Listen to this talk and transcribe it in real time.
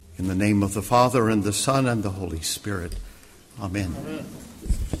In the name of the Father, and the Son, and the Holy Spirit. Amen. Amen.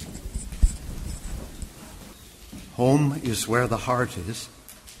 Home is where the heart is.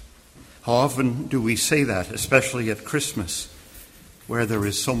 How often do we say that, especially at Christmas, where there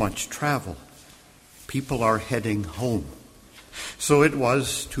is so much travel? People are heading home. So it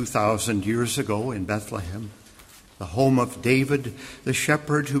was 2,000 years ago in Bethlehem, the home of David, the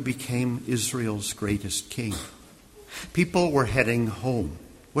shepherd who became Israel's greatest king. People were heading home.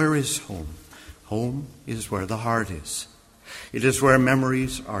 Where is home? Home is where the heart is. It is where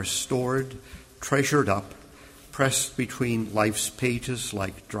memories are stored, treasured up, pressed between life's pages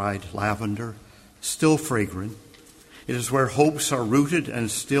like dried lavender, still fragrant. It is where hopes are rooted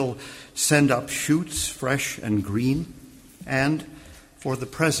and still send up shoots, fresh and green. And for the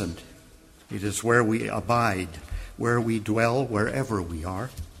present, it is where we abide, where we dwell, wherever we are,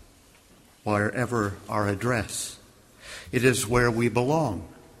 wherever our address. It is where we belong,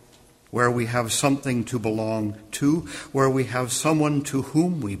 where we have something to belong to, where we have someone to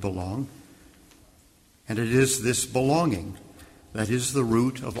whom we belong. And it is this belonging that is the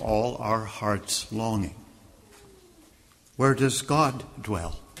root of all our heart's longing. Where does God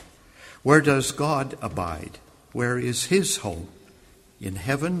dwell? Where does God abide? Where is his home? In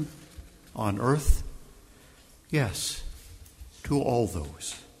heaven? On earth? Yes, to all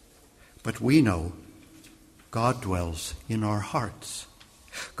those. But we know God dwells in our hearts.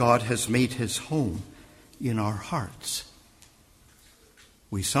 God has made his home in our hearts.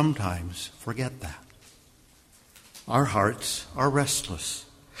 We sometimes forget that. Our hearts are restless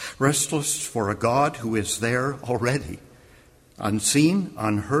for a God who is there already, unseen,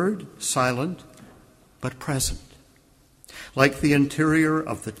 unheard, silent, but present. Like the interior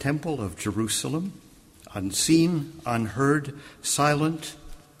of the Temple of Jerusalem, unseen, unheard, silent,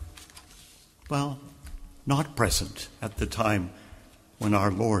 well, not present at the time when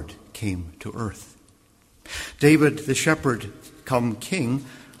our Lord came to earth. David, the shepherd come king,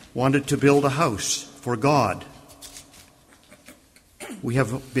 wanted to build a house for God. We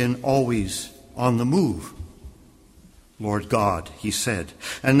have been always on the move, Lord God, he said.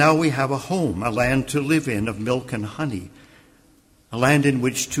 And now we have a home, a land to live in of milk and honey, a land in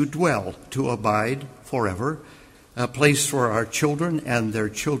which to dwell, to abide forever, a place for our children and their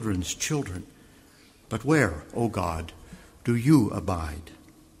children's children. But where, O God, do you abide?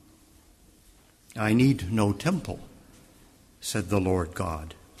 I need no temple, said the Lord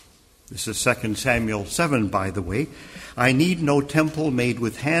God. This is 2 Samuel 7, by the way. I need no temple made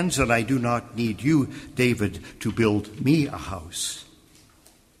with hands, and I do not need you, David, to build me a house.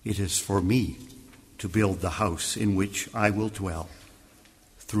 It is for me to build the house in which I will dwell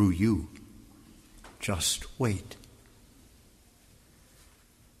through you. Just wait.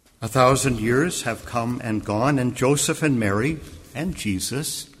 1,000 years have come and gone, and Joseph and Mary and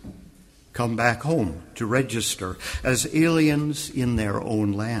Jesus come back home to register as aliens in their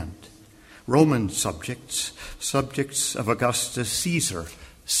own land. Roman subjects of Augustus Caesar,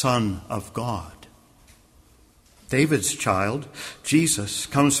 Son of God. David's child, Jesus,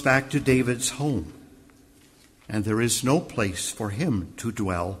 comes back to David's home, and there is no place for him to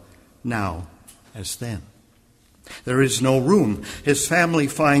dwell now as then. There is no room. His family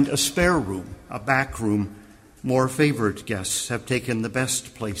find a spare room, a back room. More favored guests have taken the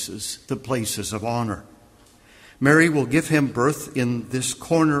best places, the places of honor. Mary will give him birth in this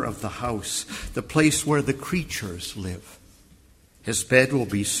corner of the house, the place where the creatures live. His bed will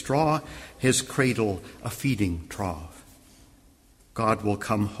be straw, his cradle a feeding trough. God will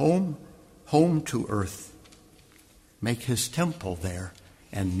come home to earth, make his temple there,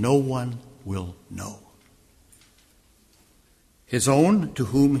 and no one will know. His own to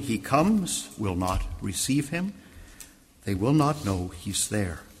whom he comes will not receive him. They will not know he's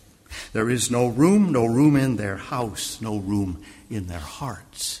there. There is no room in their house, no room in their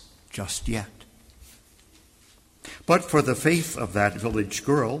hearts just yet. But for the faith of that village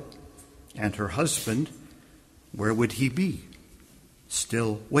girl and her husband, where would he be?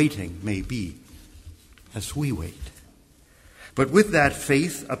 Still waiting, maybe, as we wait. But with that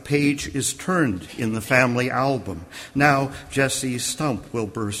faith, a page is turned in the family album. Now Jesse's stump will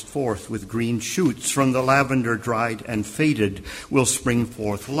burst forth with green shoots. From the lavender dried and faded will spring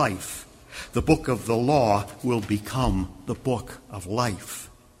forth life. The book of the law will become the book of life.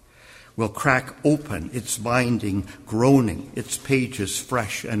 Will crack open, its binding groaning, its pages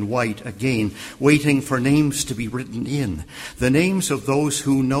fresh and white again, waiting for names to be written in, the names of those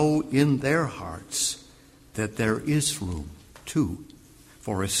who know in their hearts that there is room too,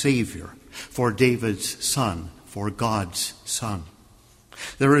 for a Savior, for David's son, for God's Son.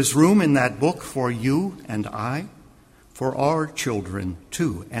 There is room in that book for you and I, for our children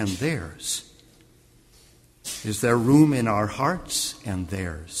too, and theirs? Is there room in our hearts and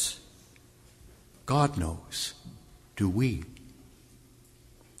theirs? God knows. Do we?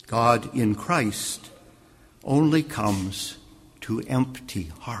 God in Christ only comes to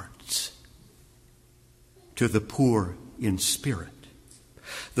empty hearts, to the poor in spirit.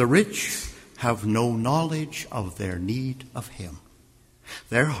 The rich have no knowledge of their need of him.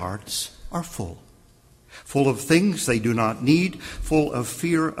 Their hearts are full of things they do not need, full of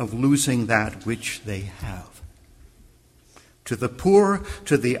fear of losing that which they have. To the poor,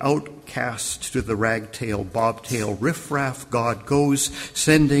 to the outcast, to the ragtail, bobtail, riffraff, God goes,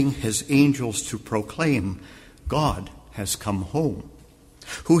 sending his angels to proclaim, God has come home.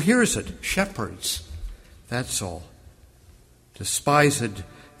 Who hears it? Shepherds. That's all. Despised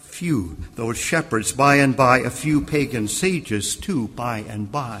few, those shepherds, by and by, a few pagan sages too, by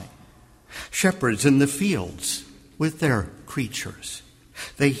and by. Shepherds in the fields with their creatures.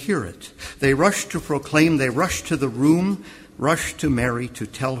 They hear it. They rush to proclaim. They rush to the room, rush to Mary to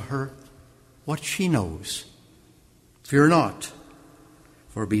tell her what she knows. Fear not,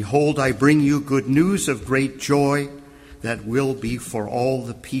 for behold, I bring you good news of great joy that will be for all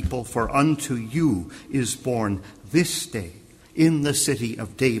the people. For unto you is born this day in the city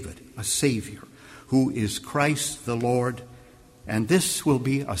of David a Savior, who is Christ the Lord. And this will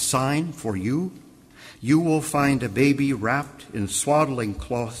be a sign for you. You will find a baby wrapped in swaddling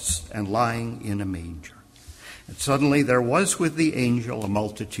cloths and lying in a manger. And suddenly there was with the angel a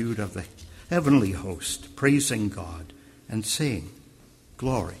multitude of the heavenly host, praising God and saying,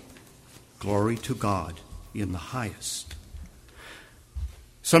 Glory, glory to God in the highest.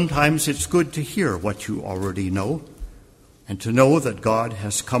 Sometimes it's good to hear what you already know, and to know that God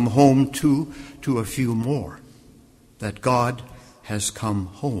has come home to a few more, that God has come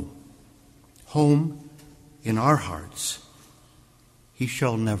home in our hearts. He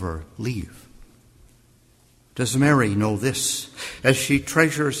shall never leave. Does Mary know this as she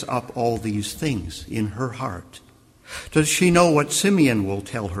treasures up all these things in her heart? Does she know what Simeon will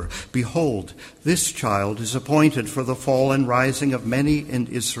tell her? Behold, this child is appointed for the fall and rising of many in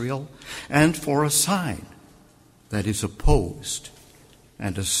Israel, and for a sign that is opposed,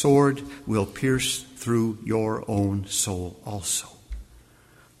 and a sword will pierce through your own soul also,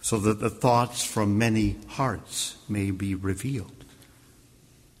 so that the thoughts from many hearts may be revealed.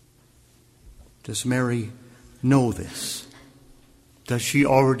 Does Mary know this? Does she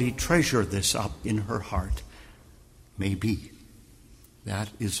already treasure this up in her heart? Maybe. That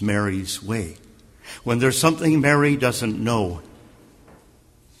is Mary's way. When there's something Mary doesn't know,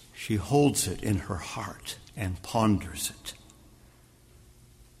 she holds it in her heart and ponders it.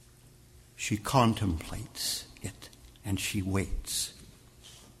 She contemplates it and she waits.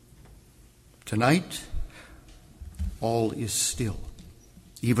 Tonight, all is still.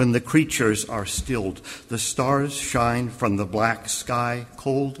 Even the creatures are stilled. The stars shine from the black sky,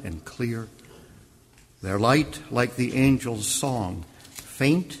 cold and clear. Their light, like the angel's song,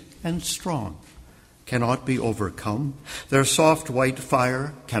 faint and strong, cannot be overcome. Their soft white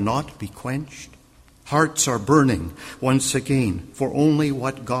fire cannot be quenched. Hearts are burning once again for only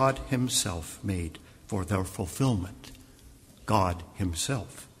what God himself made for their fulfillment. God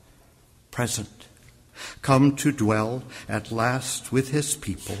himself, present, come to dwell at last with his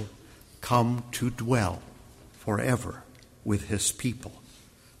people, come to dwell forever with his people.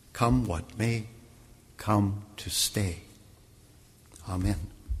 Come what may, come to stay. Amen.